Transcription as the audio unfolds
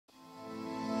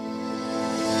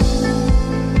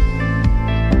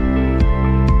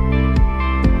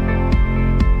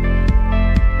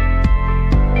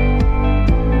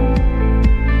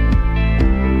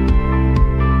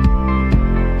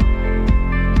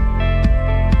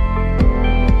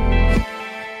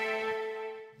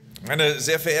Meine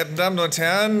sehr verehrten Damen und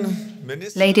Herren,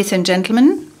 Ladies and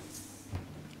gentlemen,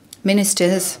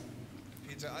 ministers,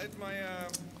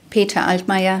 Peter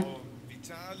Altmaier,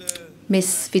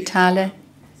 Miss Vitale,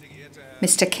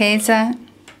 Mr. Käser,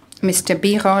 Mr.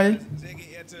 Birol,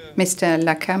 Mr.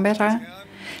 La Camera,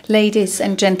 ladies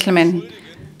and gentlemen,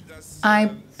 I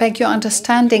beg your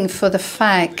understanding for the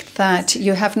fact that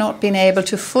you have not been able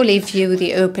to fully view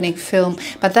the opening film,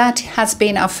 but that has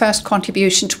been our first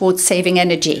contribution towards saving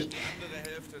energy.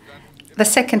 The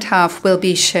second half will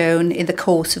be shown in the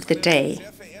course of the day.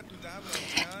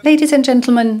 Ladies and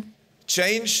gentlemen,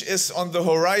 change is on the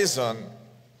horizon,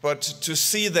 but to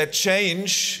see that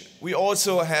change, we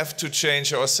also have to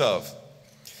change ourselves.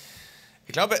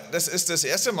 Ich glaube, das ist das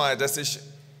erste Mal, dass ich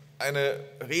eine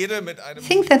Rede mit einem I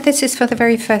think that this is for the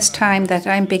very first time that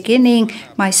I'm beginning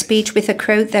my speech with a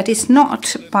quote that is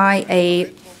not by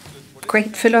a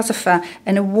great philosopher,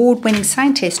 an award-winning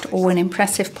scientist, or an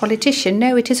impressive politician.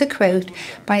 No, it is a quote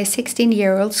by a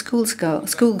 16-year-old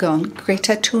schoolgirl,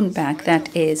 Greta Thunberg,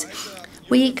 that is.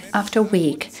 Week after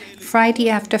week, Friday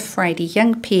after Friday,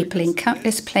 young people in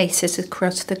countless places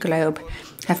across the globe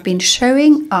have been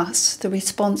showing us, the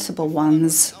responsible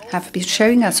ones, have been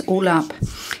showing us all up.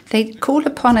 They call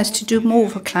upon us to do more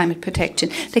for climate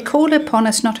protection. They call upon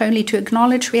us not only to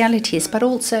acknowledge realities, but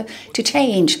also to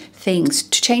change things,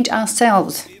 to change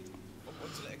ourselves.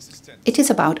 It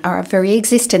is about our very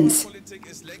existence.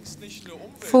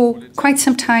 For quite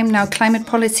some time now, climate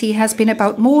policy has been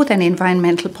about more than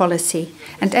environmental policy.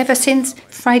 And ever since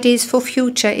Fridays for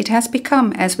Future, it has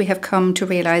become, as we have come to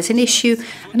realize, an issue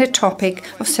and a topic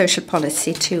of social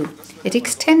policy too. It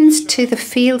extends to the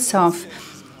fields of,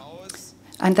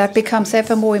 and that becomes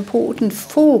ever more important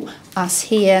for us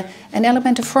here, an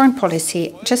element of foreign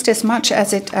policy, just as much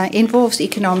as it involves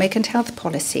economic and health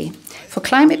policy. For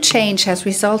climate change has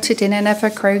resulted in an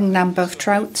ever-growing number of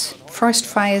droughts, forest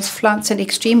fires, floods and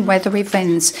extreme weather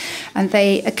events, and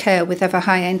they occur with ever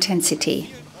higher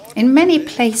intensity. In many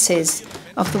places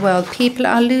of the world, people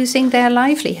are losing their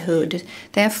livelihood.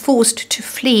 They are forced to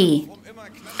flee.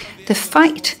 The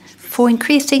fight for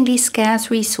increasingly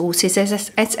scarce resources is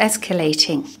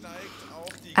escalating.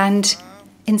 And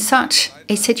in such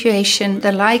a situation,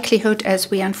 the likelihood, as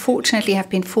we unfortunately have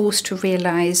been forced to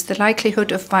realize, the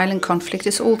likelihood of violent conflict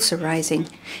is also rising.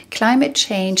 Climate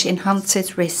change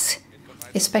enhances risks,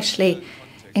 especially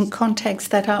in contexts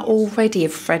that are already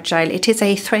fragile. It is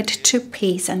a threat to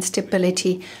peace and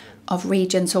stability of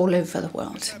regions all over the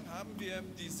world.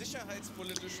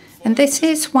 And this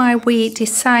is why we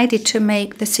decided to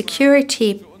make the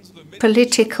security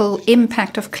political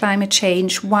impact of climate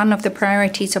change one of the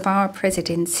priorities of our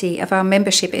presidency, of our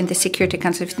membership in the Security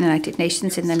Council of the United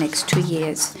Nations in the next 2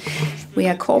 years. We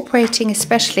are cooperating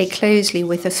especially closely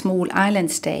with the small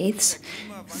island states,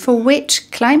 for which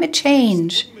climate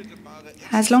change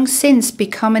has long since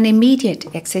become an immediate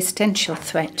existential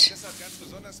threat.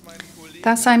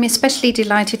 Thus, I'm especially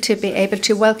delighted to be able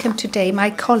to welcome today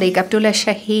my colleague Abdullah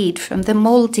Shahid from the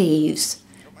Maldives.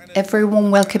 A very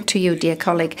warm welcome to you, dear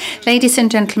colleague. Ladies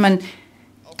and gentlemen,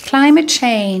 climate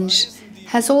change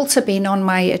has also been on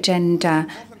my agenda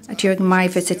during my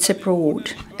visits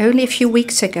abroad. Only a few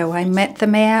weeks ago, I met the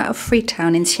mayor of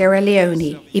Freetown in Sierra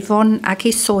Leone, Yvonne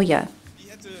Akisoya.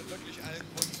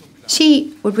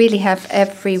 She would really have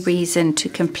every reason to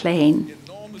complain,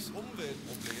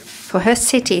 for her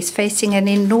city is facing an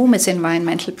enormous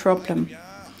environmental problem.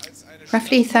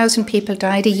 Roughly 1,000 people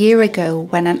died a year ago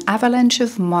when an avalanche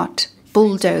of mud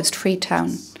bulldozed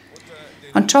Freetown.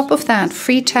 On top of that,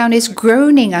 Freetown is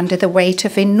groaning under the weight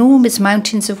of enormous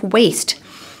mountains of waste.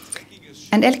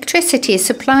 And electricity is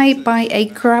supplied by a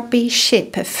grubby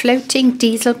ship, a floating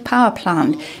diesel power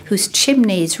plant, whose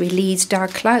chimneys release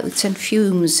dark clouds and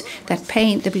fumes that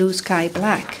paint the blue sky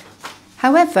black.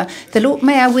 However, the Lord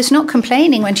Mayor was not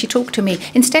complaining when she talked to me.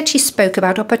 Instead, she spoke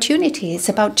about opportunities,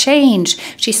 about change.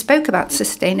 She spoke about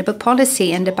sustainable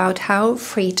policy and about how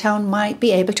Freetown might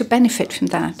be able to benefit from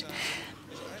that.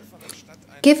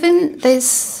 Given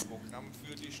this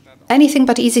anything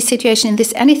but easy situation in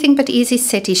this anything but easy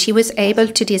city, she was able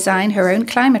to design her own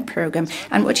climate program.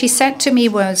 And what she said to me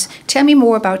was, tell me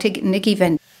more about an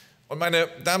event.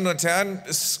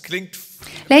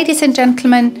 Ladies and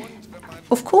gentlemen,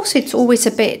 of course, it's always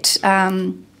a bit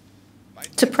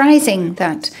surprising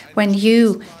that when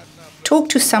you talk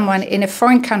to someone in a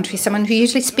foreign country, someone who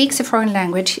usually speaks a foreign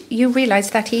language, you realize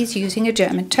that he's using a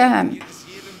German term.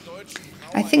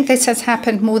 I think this has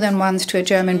happened more than once to a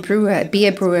German brewer, a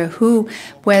beer brewer, who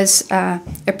was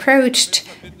approached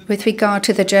with regard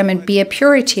to the German beer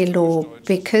purity law,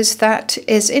 because that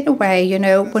is, in a way,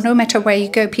 no matter where you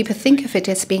go, people think of it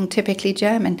as being typically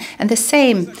German. And the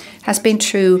same has been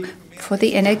true for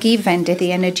the Energiewende,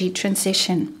 the energy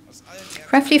transition.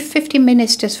 Roughly 50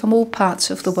 ministers from all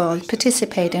parts of the world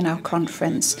participate in our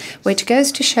conference, which goes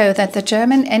to show that the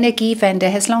German Energiewende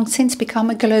has long since become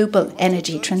a global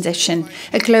energy transition,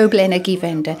 a global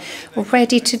Energiewende.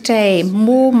 Already today,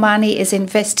 more money is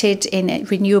invested in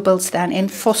renewables than in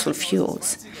fossil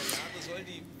fuels.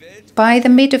 By the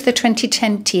mid of the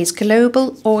 2010s,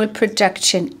 global oil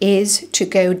production is to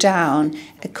go down,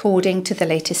 according to the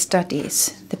latest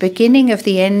studies. The beginning of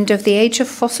the end of the age of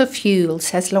fossil fuels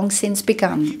has long since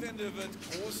begun.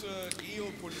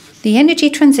 The energy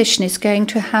transition is going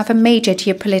to have a major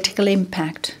geopolitical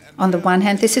impact. On the one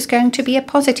hand, this is going to be a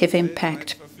positive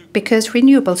impact, because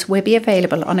renewables will be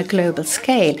available on a global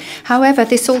scale. However,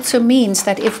 this also means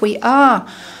that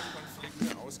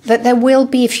that there will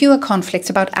be fewer conflicts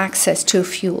about access to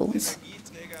fuels.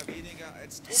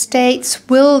 States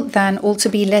will then also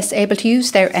be less able to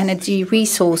use their energy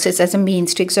resources as a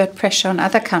means to exert pressure on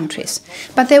other countries.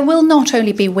 But there will not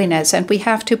only be winners, and we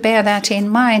have to bear that in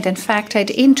mind and factor it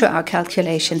into our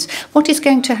calculations. What is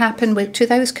going to happen to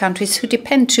those countries who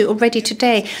depend already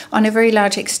today on a very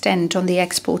large extent on the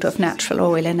export of natural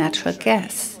oil and natural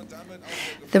gas?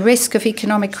 The risk of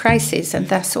economic crisis and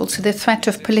thus also the threat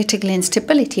of political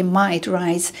instability might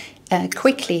rise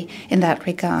quickly in that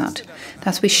regard.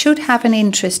 Thus, we should have an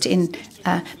interest in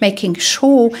making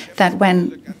sure that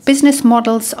when business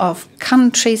models of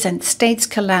countries and states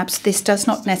collapse, this does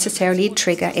not necessarily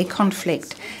trigger a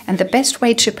conflict. And the best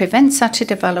way to prevent such a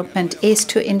development is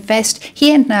to invest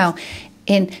here and now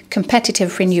in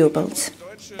competitive renewables.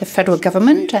 The federal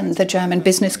government and the German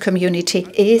business community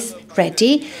is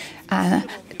ready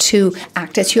to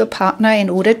act as your partner in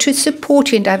order to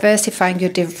support you in diversifying your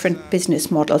different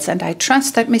business models. And I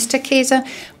trust that Mr. Kaiser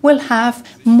will have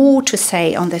more to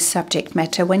say on this subject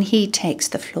matter when he takes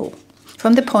the floor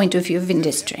from the point of view of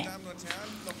industry.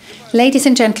 Ladies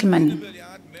and gentlemen,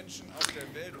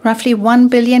 roughly 1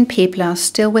 billion people are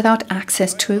still without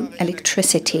access to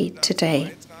electricity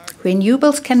today.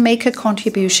 Renewables can make a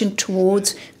contribution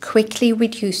towards quickly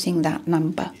reducing that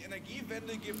number.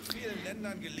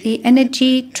 The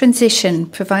energy transition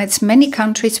provides many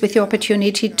countries with the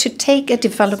opportunity to take a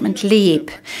development leap.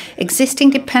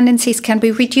 Existing dependencies can be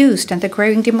reduced and the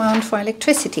growing demand for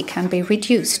electricity can be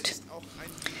reduced.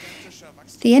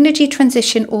 The energy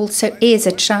transition also is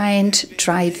a giant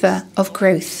driver of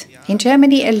growth. In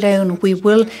Germany alone, we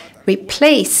will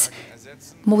replace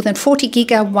more than 40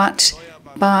 gigawatt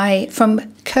from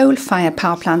coal-fired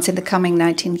power plants in the coming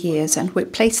 19 years and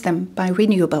replace them by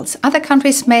renewables. Other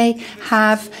countries may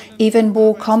have even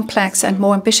more complex and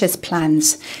more ambitious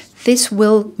plans. This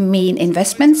will mean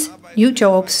investments, new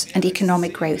jobs, and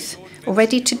economic growth.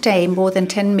 Already today, more than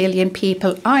 10 million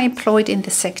people are employed in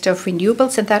the sector of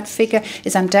renewables, and that figure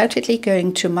is undoubtedly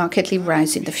going to markedly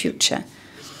rise in the future.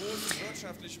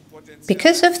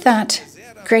 Because of that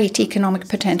great economic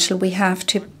potential, we have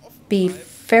to be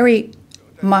very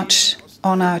much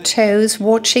on our toes,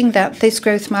 watching that this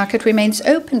growth market remains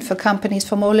open for companies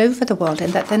from all over the world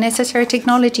and that the necessary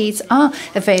technologies are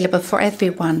available for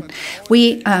everyone.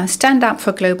 We stand up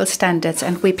for global standards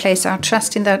and we place our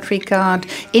trust in that regard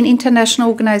in international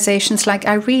organizations like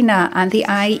IRENA and the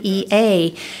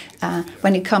IEA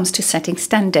when it comes to setting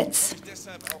standards.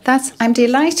 Thus, I'm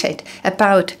delighted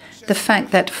about the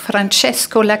fact that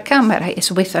Francesco La Camera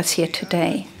is with us here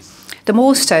today. The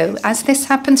more so as this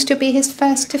happens to be his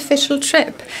first official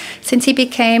trip since he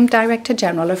became Director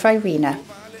General of IRENA.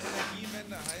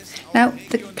 Now,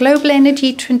 the global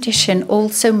energy transition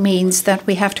also means that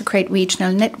we have to create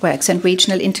regional networks and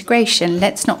regional integration.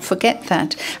 Let's not forget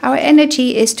that. Our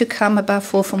energy is to come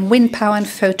above all from wind power and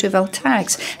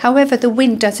photovoltaics. However, the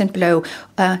wind doesn't blow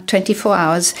 24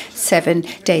 hours, 7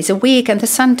 days a week, and the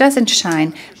sun doesn't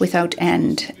shine without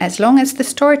end. As long as the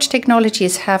storage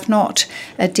technologies have not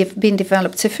been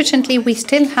developed sufficiently, we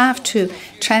still have to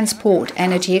transport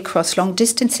energy across long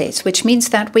distances, which means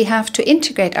that we have to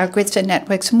integrate our grids and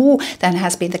networks more than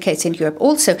has been the case in Europe,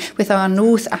 also with our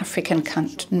North African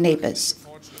neighbors.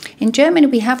 In Germany,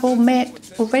 we have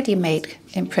already made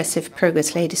impressive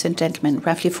progress, ladies and gentlemen.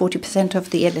 Roughly 40% of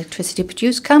the electricity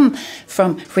produced come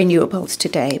from renewables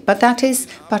today, but that is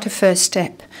but a first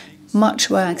step. Much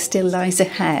work still lies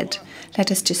ahead.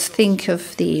 Let us just think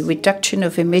of the reduction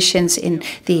of emissions in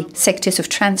the sectors of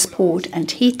transport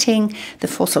and heating, the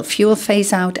fossil fuel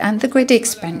phase-out, and the grid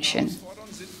expansion.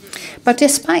 But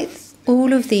despite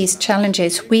all of these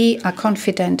challenges, we are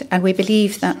confident and we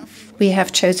believe that we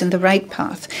have chosen the right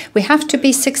path. We have to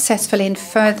be successful in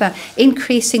further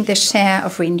increasing the share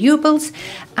of renewables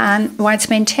and whilst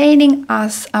maintaining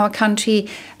our country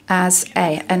as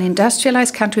an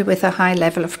industrialized country with a high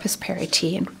level of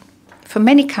prosperity. And for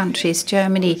many countries,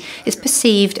 Germany is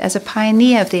perceived as a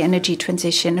pioneer of the energy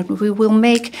transition, and we will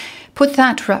put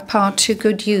that part to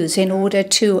good use in order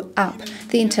to up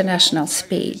the international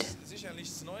speed.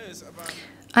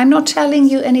 I'm not telling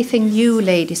you anything new,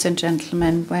 ladies and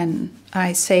gentlemen, when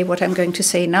I say what I'm going to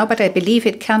say now, but I believe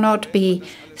it cannot be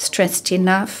stressed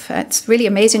enough. It's really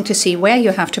amazing to see where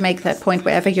you have to make that point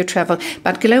wherever you travel.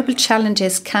 But global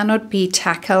challenges cannot be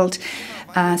tackled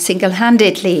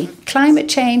single-handedly. Climate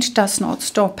change does not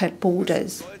stop at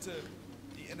borders.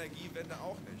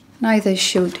 Neither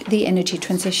should the energy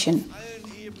transition.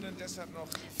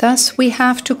 Thus, we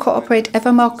have to cooperate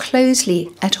ever more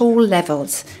closely at all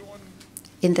levels,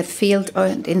 in the field or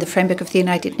in the framework of the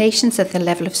United Nations, at the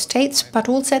level of states, but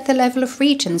also at the level of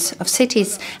regions, of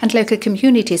cities and local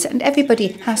communities. And everybody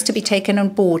has to be taken on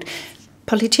board.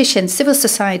 Politicians, civil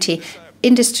society,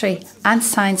 industry and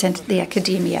science and the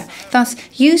academia. Thus,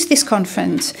 use this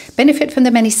conference, benefit from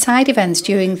the many side events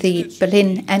during the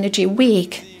Berlin Energy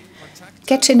Week,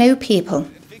 get to know people,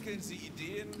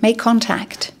 make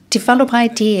contact, develop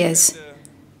ideas,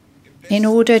 in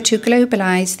order to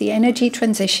globalize the energy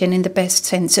transition in the best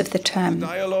sense of the term.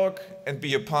 Dialogue and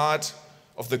be a part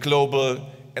of the global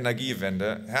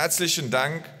Energiewende. Herzlichen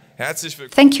Dank.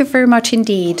 Thank you very much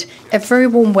indeed. A very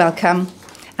warm welcome.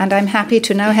 And I'm happy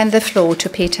to now hand the floor to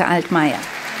Peter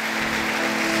Altmaier.